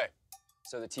 Okay,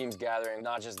 so the team's gathering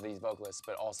not just these vocalists,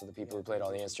 but also the people who played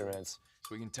all the instruments.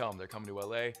 So we can tell them they're coming to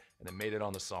LA and they made it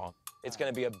on the song. It's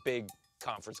gonna be a big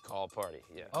conference call party,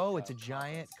 yeah. Oh, it's a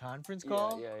giant conference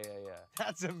call? Yeah.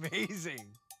 That's amazing.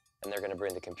 And they're gonna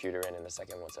bring the computer in a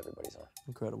second once everybody's on.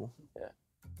 Incredible. Yeah.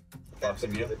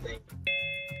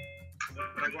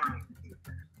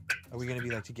 Are we gonna be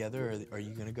like together, or are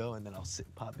you gonna go and then I'll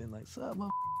pop in like, sup,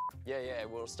 mom? Yeah,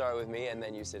 we'll start with me and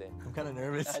then you sit in. I'm kind of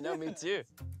nervous. I know, me too.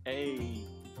 Hey.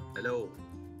 Hello.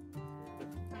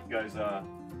 You guys, they're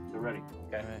ready.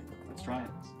 Okay. All right. Let's try it.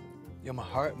 Yo, my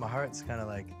heart's kind of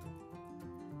like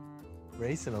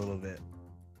racing a little bit.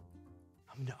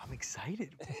 I'm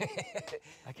excited.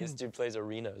 This dude plays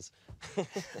arenas.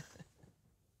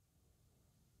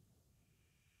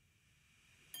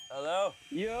 Hello.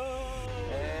 Yo.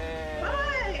 Hey.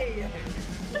 Hi.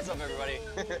 What's up, everybody?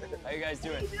 How you guys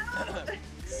doing?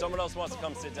 Someone else wants to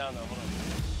come sit down, though. Hold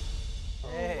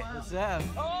on. Hey, what's up?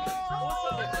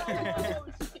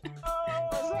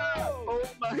 Oh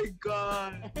my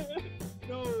God.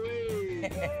 No way.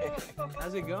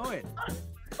 How's it going?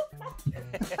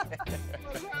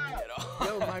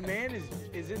 Yo, my man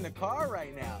is in the car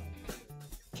right now.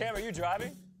 Cam, are you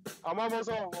driving? I'm almost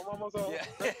home. I'm almost home.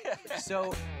 Yeah.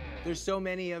 So, there's so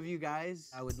many of you guys.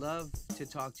 I would love to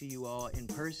talk to you all in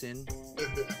person,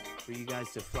 for you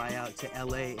guys to fly out to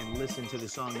LA and listen to the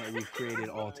song that we've created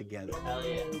all together. Hell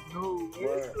yeah. No,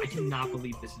 I cannot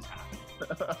believe this is happening.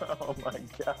 Oh my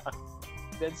God.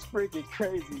 That's freaking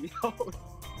crazy.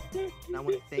 And I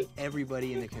want to thank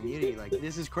everybody in the community. Like,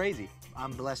 this is crazy.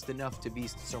 I'm blessed enough to be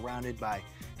surrounded by,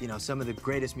 you know, some of the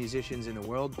greatest musicians in the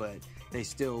world, but they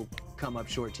still come up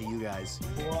short to you guys.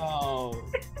 Wow.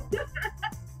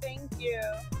 Thank you.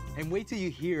 And wait till you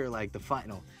hear, like, the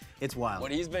final. It's wild.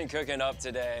 What he's been cooking up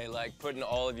today, like putting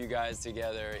all of you guys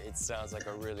together, it sounds like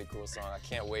a really cool song. I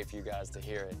can't wait for you guys to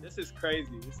hear it. This is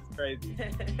crazy. This is crazy.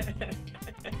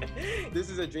 This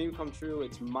is a dream come true.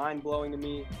 It's mind-blowing to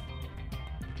me.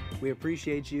 We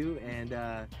appreciate you, and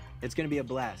it's going to be a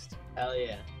blast. Hell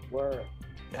yeah. Word.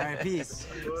 All right, peace.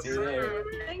 See you later.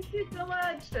 Thank you so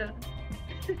much. Let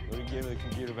me give the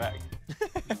computer back.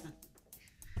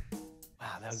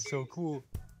 Wow, that was so cool.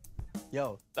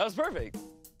 Yo. That was perfect.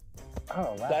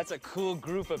 Oh, wow. That's a cool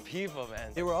group of people,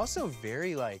 man. They were also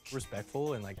very, like,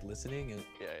 respectful and, like, listening. And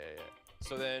Yeah.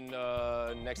 So then,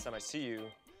 next time I see you,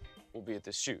 we'll be at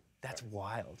this shoot. That's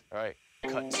wild. All right,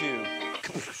 cut two.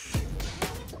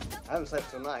 I haven't slept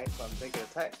tonight, so I'm taking a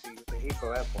taxi to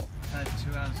Heathrow Airport. 2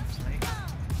 hours of sleep.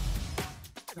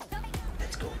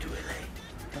 Let's go to LA.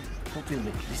 Don't feel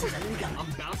me. This is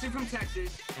I'm bouncing from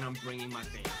Texas, and I'm bringing my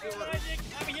fame.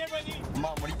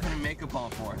 Mom, what are you putting makeup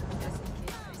on for?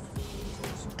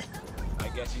 I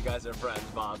guess you guys are friends,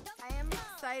 Bob. I am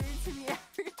excited to meet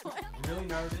everyone. I'm really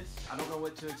nervous. I don't know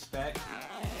what to expect.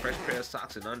 Fresh pair of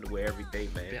socks and underwear every day,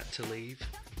 man. About to leave.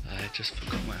 I just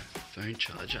forgot my phone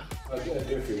charger. I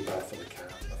do feel bad for the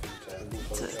cat.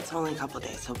 It's only a couple of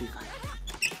days. He'll be fine.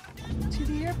 To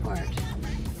the airport.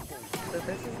 So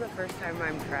this is the first time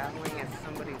I'm traveling as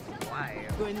somebody's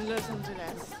wife. Going to Los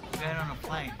Angeles. Going on a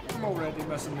plane. I'm already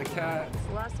missing the cat. It's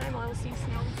the last time I'll see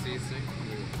snow.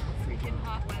 Freaking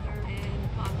hot weather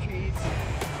and palm trees.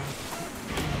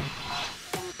 Oh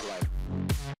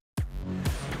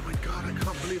my God, I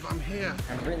can't believe I'm here.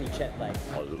 I'm really jet lagged.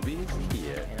 Always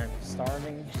here. And I'm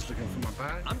starving. Just looking for my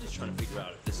bag. I'm just trying to figure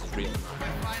out if this is real or not.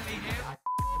 We're finally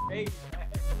here.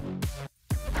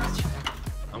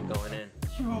 I'm going in.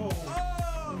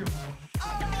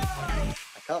 I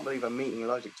can't believe I'm meeting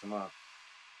Logic tomorrow.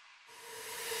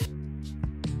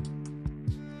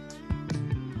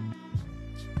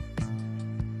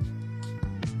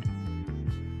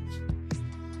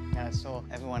 I saw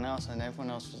everyone else, and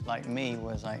everyone else was like me,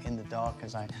 was like in the dark,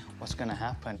 as like, what's gonna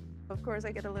happen? Of course,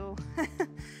 I get a little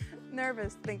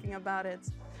nervous thinking about it.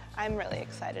 I'm really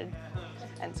excited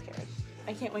and scared.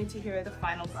 I can't wait to hear the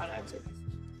final product.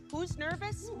 Who's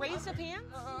nervous? Raise a hand.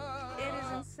 It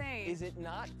is insane. Is it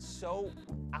not so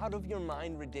out of your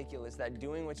mind ridiculous that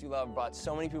doing what you love brought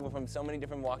so many people from so many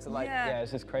different walks of life? Yeah.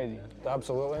 It's just crazy.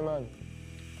 Absolutely, man.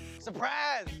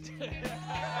 Surprise!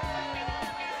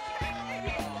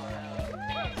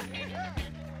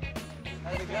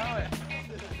 How's it going?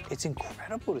 It's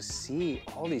incredible to see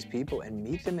all these people and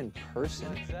meet them in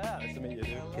person. Nice to meet you,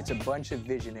 dude. It's a bunch of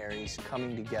visionaries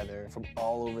coming together from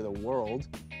all over the world.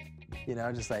 You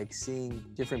know, just like seeing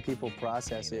different people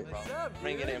process it.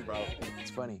 Bring it in, bro.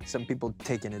 It's funny. Some people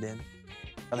taking it in,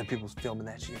 other people filming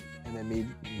that shit. And then me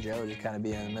and Joe just kind of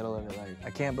being in the middle of it like,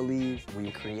 I can't believe we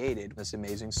created this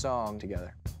amazing song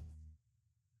together.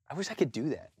 I wish I could do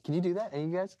that. Can you do that? Any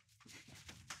of you guys?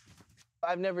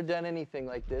 I've never done anything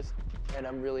like this, and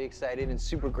I'm really excited and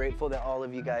super grateful that all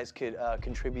of you guys could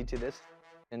contribute to this.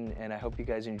 And I hope you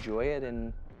guys enjoy it,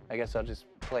 and I guess I'll just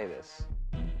play this.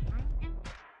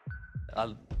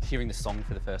 Hearing the song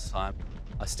for the first time,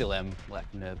 I still am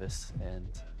like nervous and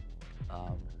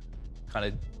kind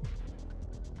of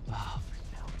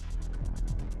freaking out.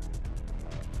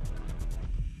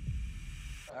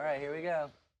 All right, here we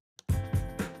go.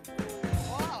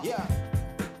 Yeah.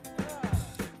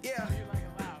 Yeah.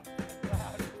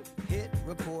 Hit,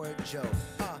 record, Joe.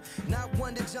 Not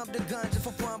one to jump the gun just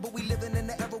for fun, but we living in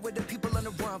the era where the people on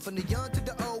the run. From the young to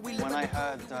the old, we live When in I the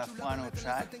heard the final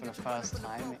track for the first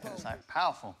time, it was like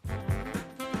powerful.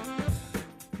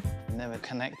 Never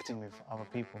connecting with other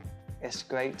people. It's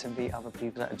great to meet other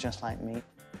people that are just like me.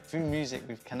 Through music,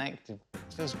 we've connected.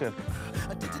 It feels good.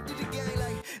 Addicted to the game,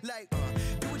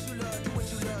 do what you love, do what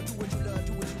you love, do what you love,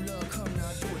 do what you love, come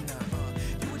now, do it now.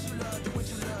 Do what you love, do what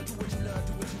you love, do what you love,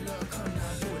 do what you love, come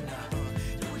now, do it now.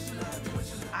 Do what you love, do what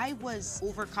you love. I was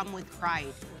overcome with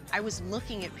pride. I was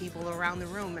looking at people around the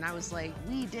room, and I was like,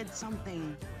 we did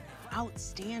something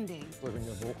outstanding. Like when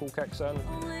your vocal kicks in.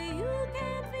 Only you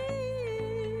can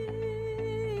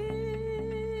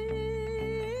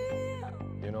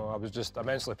You know, was just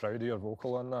immensely proud of your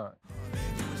vocal on that.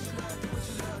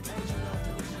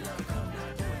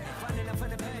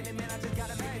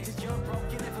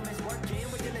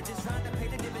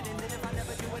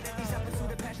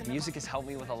 Music has helped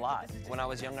me with a lot. When I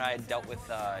was younger, I had dealt with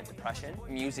depression.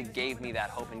 Music gave me that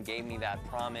hope and gave me that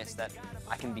promise that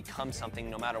I can become something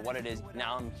no matter what it is.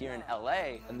 Now I'm here in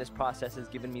LA, and this process has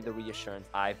given me the reassurance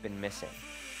I've been missing.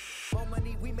 More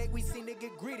money we make, we seem to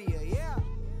get greedier, yeah.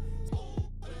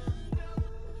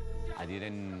 I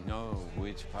didn't know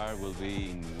which part will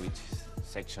be in which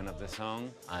section of the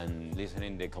song, and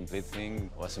listening the complete thing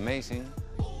was amazing.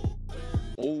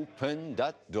 Open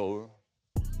that door.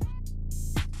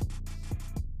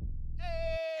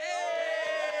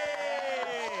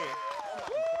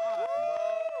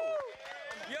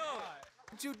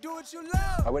 You do what you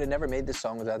love. I would have never made this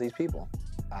song without these people.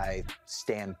 I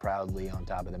stand proudly on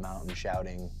top of the mountain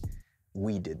shouting,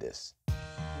 "We did this."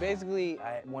 Basically,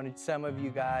 I wanted some of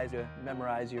you guys to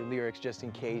memorize your lyrics just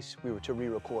in case we were to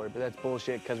re-record, but that's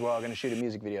bullshit because we're all gonna shoot a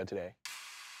music video today.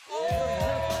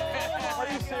 Are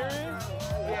you serious?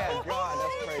 Yeah, God,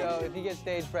 that's crazy. So if you get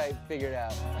stage fright, figure it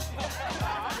out.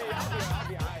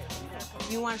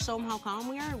 You want to show them how calm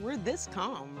we are? We're this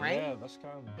calm, right? Yeah, that's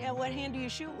calm. Yeah, what hand do you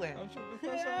shoot with?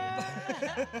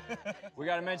 We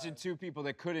got to mention two people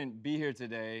that couldn't be here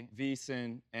today,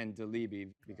 Veesen and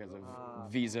Dalibi, because of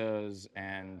visas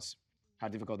and how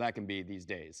difficult that can be these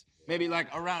days. Maybe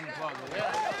like a round of applause.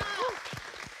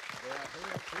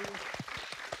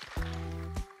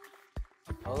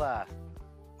 Hola.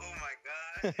 Oh my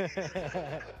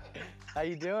God. How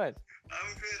you doing?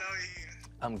 I'm good, how are you?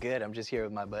 I'm good, I'm just here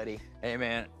with my buddy. Hey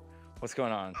man, what's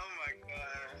going on? Oh my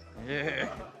God.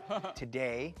 Yeah.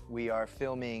 Today, we are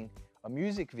filming a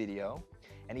music video,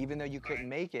 and even though you couldn't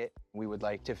make it, we would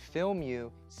like to film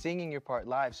you singing your part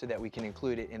live so that we can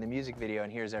include it in the music video,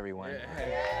 and here's everyone.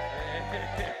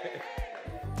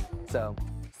 So,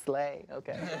 slay,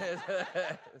 okay.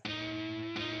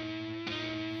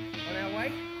 On that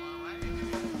way?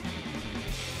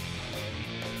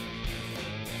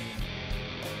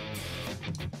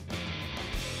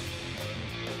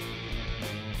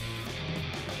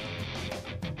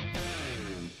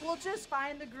 We'll just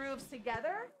find the grooves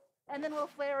together, and then we'll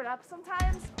flare it up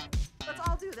sometimes. Let's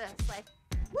all do this, like,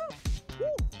 woo,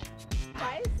 woo,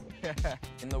 guys.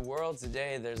 In the world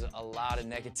today, there's a lot of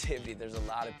negativity. There's a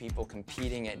lot of people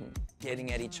competing and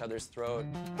getting at each other's throat.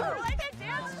 We're like a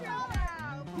dance show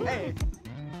now. Hey.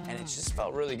 And it just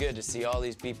felt really good to see all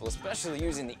these people, especially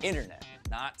using the internet,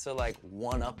 not to like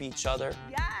one-up each other.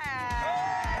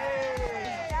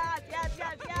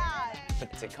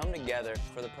 But to come together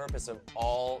for the purpose of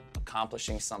all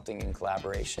accomplishing something in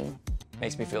collaboration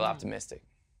makes me feel optimistic.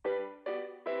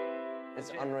 It's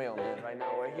unreal, man. Right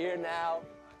now, we're here now.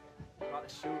 About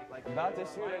to shoot an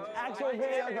actual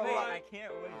video. I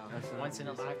can't wait. That's a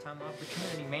once-in-a-lifetime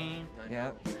opportunity, man.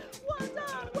 Yeah. What's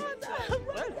up?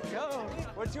 Let's go.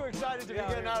 We're too excited to be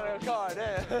getting out of the car.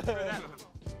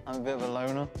 I'm a bit of a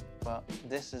loner, but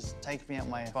this has taken me out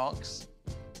my box,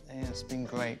 and it's been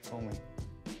great for me,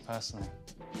 personally.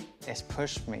 It's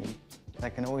pushed me. I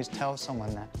can always tell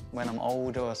someone that when I'm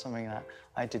older or something that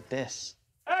I did this.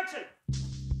 Action!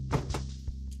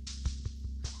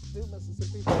 Go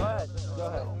ahead. Go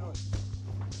ahead.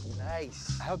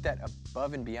 Nice. I hope that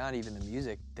above and beyond even the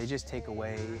music, they just take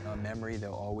away a memory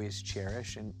they'll always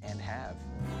cherish and have.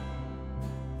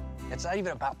 It's not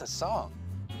even about the song.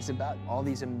 It's about all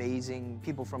these amazing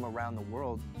people from around the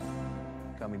world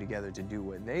coming together to do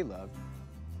what they love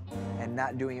and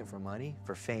not doing it for money,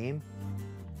 for fame,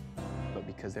 but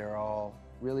because they're all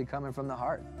really coming from the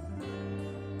heart.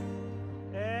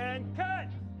 And cut!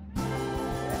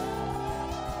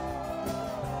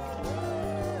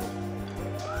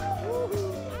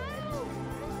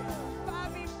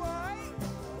 Bobby boy!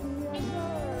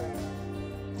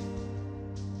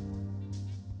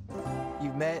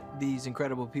 You've met these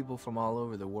incredible people from all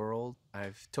over the world.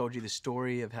 I've told you the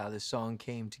story of how this song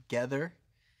came together.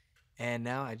 And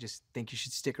now I just think you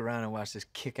should stick around and watch this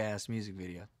kick-ass music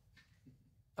video.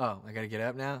 Oh, I gotta get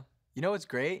up now? You know what's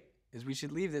great? Is we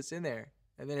should leave this in there,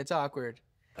 and then it's awkward.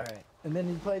 All right. And then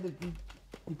you play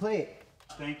it.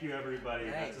 Thank you, everybody.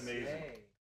 Nice. That's amazing. Hey.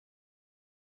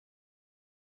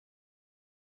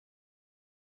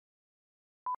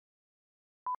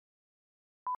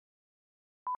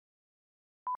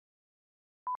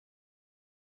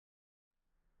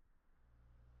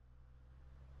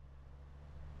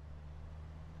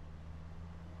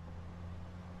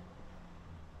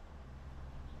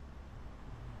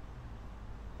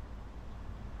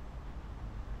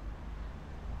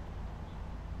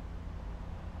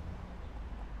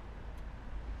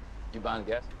 You buying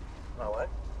gas? My what?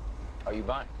 Are you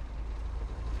buying?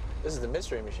 This is the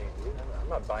mystery machine, dude. I'm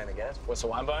not buying the gas. What,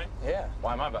 so I'm buying? Yeah.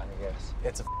 Why am I buying the gas?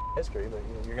 It's a history, but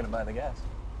you're gonna buy the gas.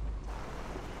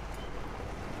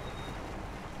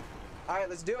 All right,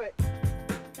 let's do it.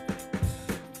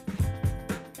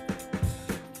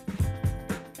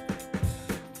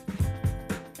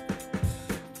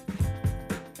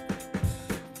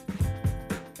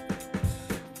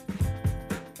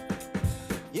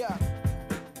 Yeah.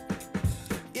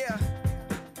 Yeah.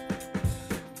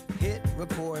 Hit,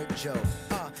 record, Joe.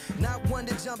 Not one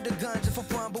to jump the gun just for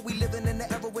fun, but we living in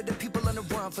the era where the people on the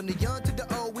run. From the young to the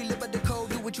old, we live by the code.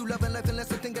 Do what you love in life unless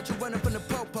the thing that you running from the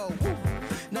popo. Woo.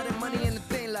 Now that money in the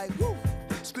thing like, woo.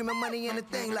 Screaming money in the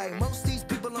thing like, most these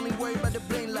people only worry about the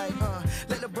bling like,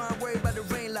 let LeBron worry about the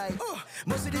rain like,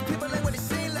 most of these people ain't what it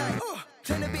seem like,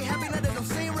 trying to be happy now they don't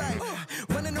seem right,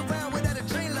 running around without a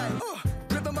dream like,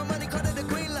 dripping my money caught at the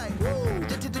green light,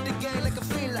 addicted to the game like a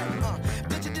fiend like,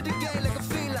 addicted to the game like a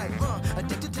fiend like,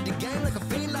 addicted to the game like a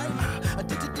fiend like,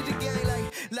 addicted to the game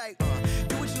like,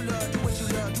 do what you love, do what you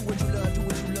love, do what you love, do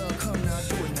what you love, come now,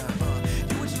 do it now,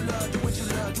 do what you love, do what you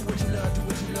love, do what you love, do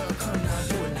what you love, come now,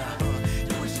 do it now.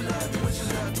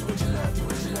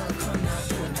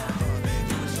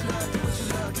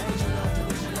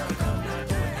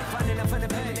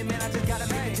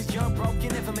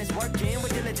 Working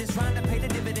with diligence, trying to pay the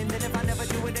dividend. And if I never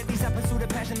do it, at least I pursue the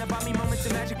passion that brought me moments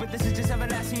of magic. But this is just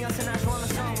everlasting. Yes, and I swirl a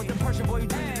song with the Persian boy who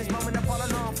dreamed of this moment up all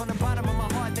along. From the bottom of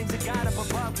my heart, thanks to God up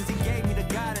above, cause he gave me the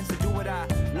guidance to do what I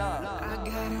love. I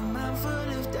got a mind full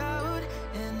of doubt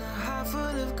and a heart full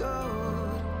of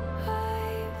gold.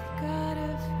 I've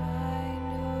gotta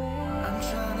find a way. I'm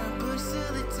trying to push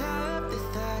to the top. The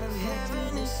thought of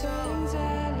heaven is so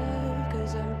I love,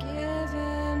 cause I'm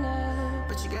giving up.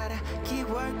 But you gotta keep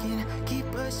working, keep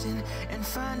pushing, and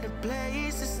find a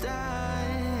place to start.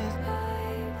 I've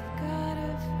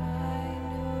gotta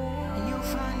find a way. And you'll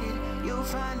find it, you'll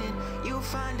find it, you'll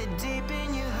find it deep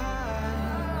in your heart.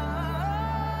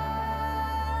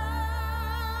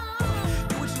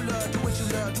 Do what you love, do what you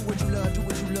love, do what you love, do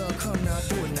what you love, come now,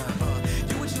 do it now.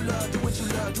 Do what you love, do what you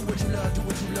love, do what you love, do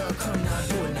what you love, come now,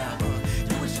 do it now.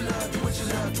 Do what you love, do what you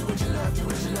love, do what you love, do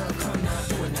what you love, come now,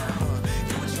 do it now.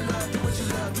 Do what you love, do what you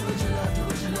love, do what you love, do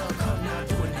what you love, come now,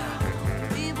 do it now.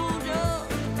 People judge,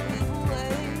 people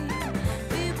hate,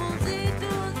 people see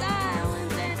through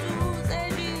silence and truth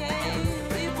and behave.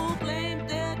 People claim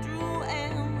they're true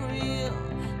and real,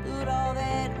 but all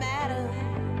that matters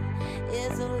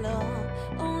is a love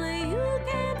only you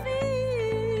can feel.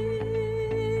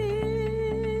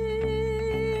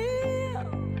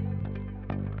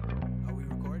 Are we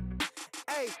recording?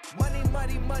 Hey, money,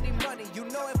 money, money, money. You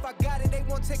know if I got it, they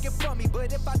won't take it from me.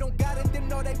 But if I don't got it, then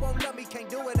no, they won't love me. Can't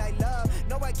do it, I love.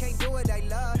 No, I can't do it, I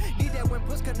love. Need that when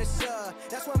push come to shove.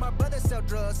 That's why my brother sell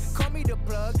drugs. Call me the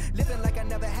plug. Living like I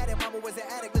never had it. Mama was an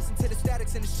addict. Listen to the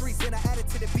statics in the streets. Then I added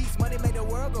to the beats. Money make the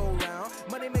world go round.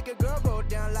 Money make a girl go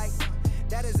down like.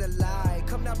 That is a lie.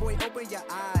 Come now, boy, open your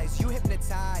eyes. You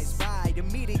hypnotized by the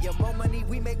media. More money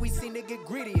we make, we seem to get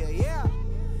grittier. Yeah.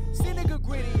 See nigga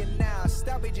grittier now.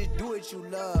 Stop it, just do what you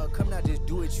love. Come now, just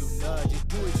do what you love. Just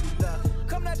do what you love.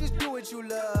 Come now, just do what you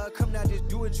love. Come now, just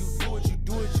do what you do what you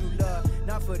do what you love.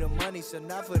 Not for the money, so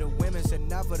not for the women, so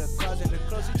not for the cars and the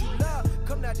clothes that you love.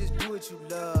 Come now, just do what you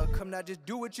love. Come now, just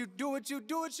do what you do what you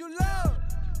do what you love.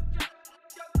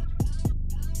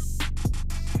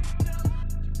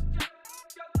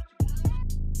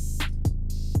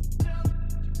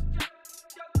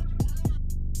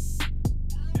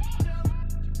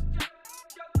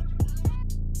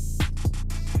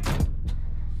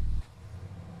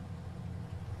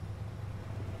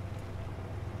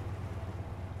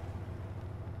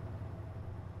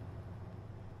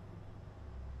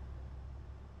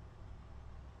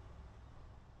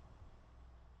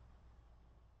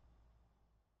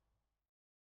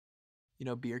 You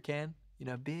know beer can? You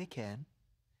know beer can?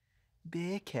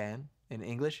 Beer can in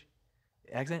English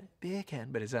accent? Beer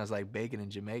can, but it sounds like bacon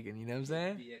in Jamaican, you know what I'm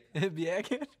saying? Beer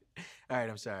can. All right,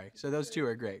 I'm sorry. So those two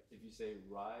are great. If you say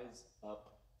rise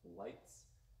up lights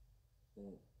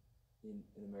in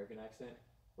American accent,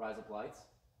 rise up lights,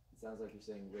 it sounds like you're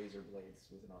saying razor blades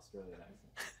with an Australian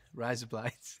accent. Rise up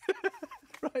lights.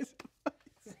 Rise up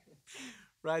lights.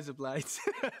 Rise up lights.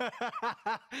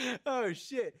 Oh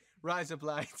shit. Rise up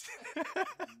lights.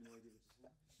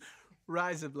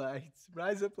 Rise up lights.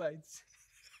 Rise up lights.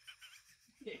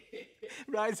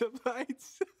 Rise up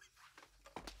lights.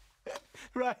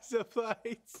 Rise up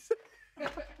lights.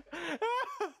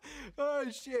 Oh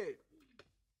shit.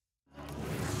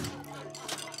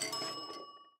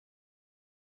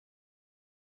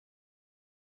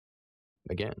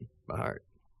 Again, my heart.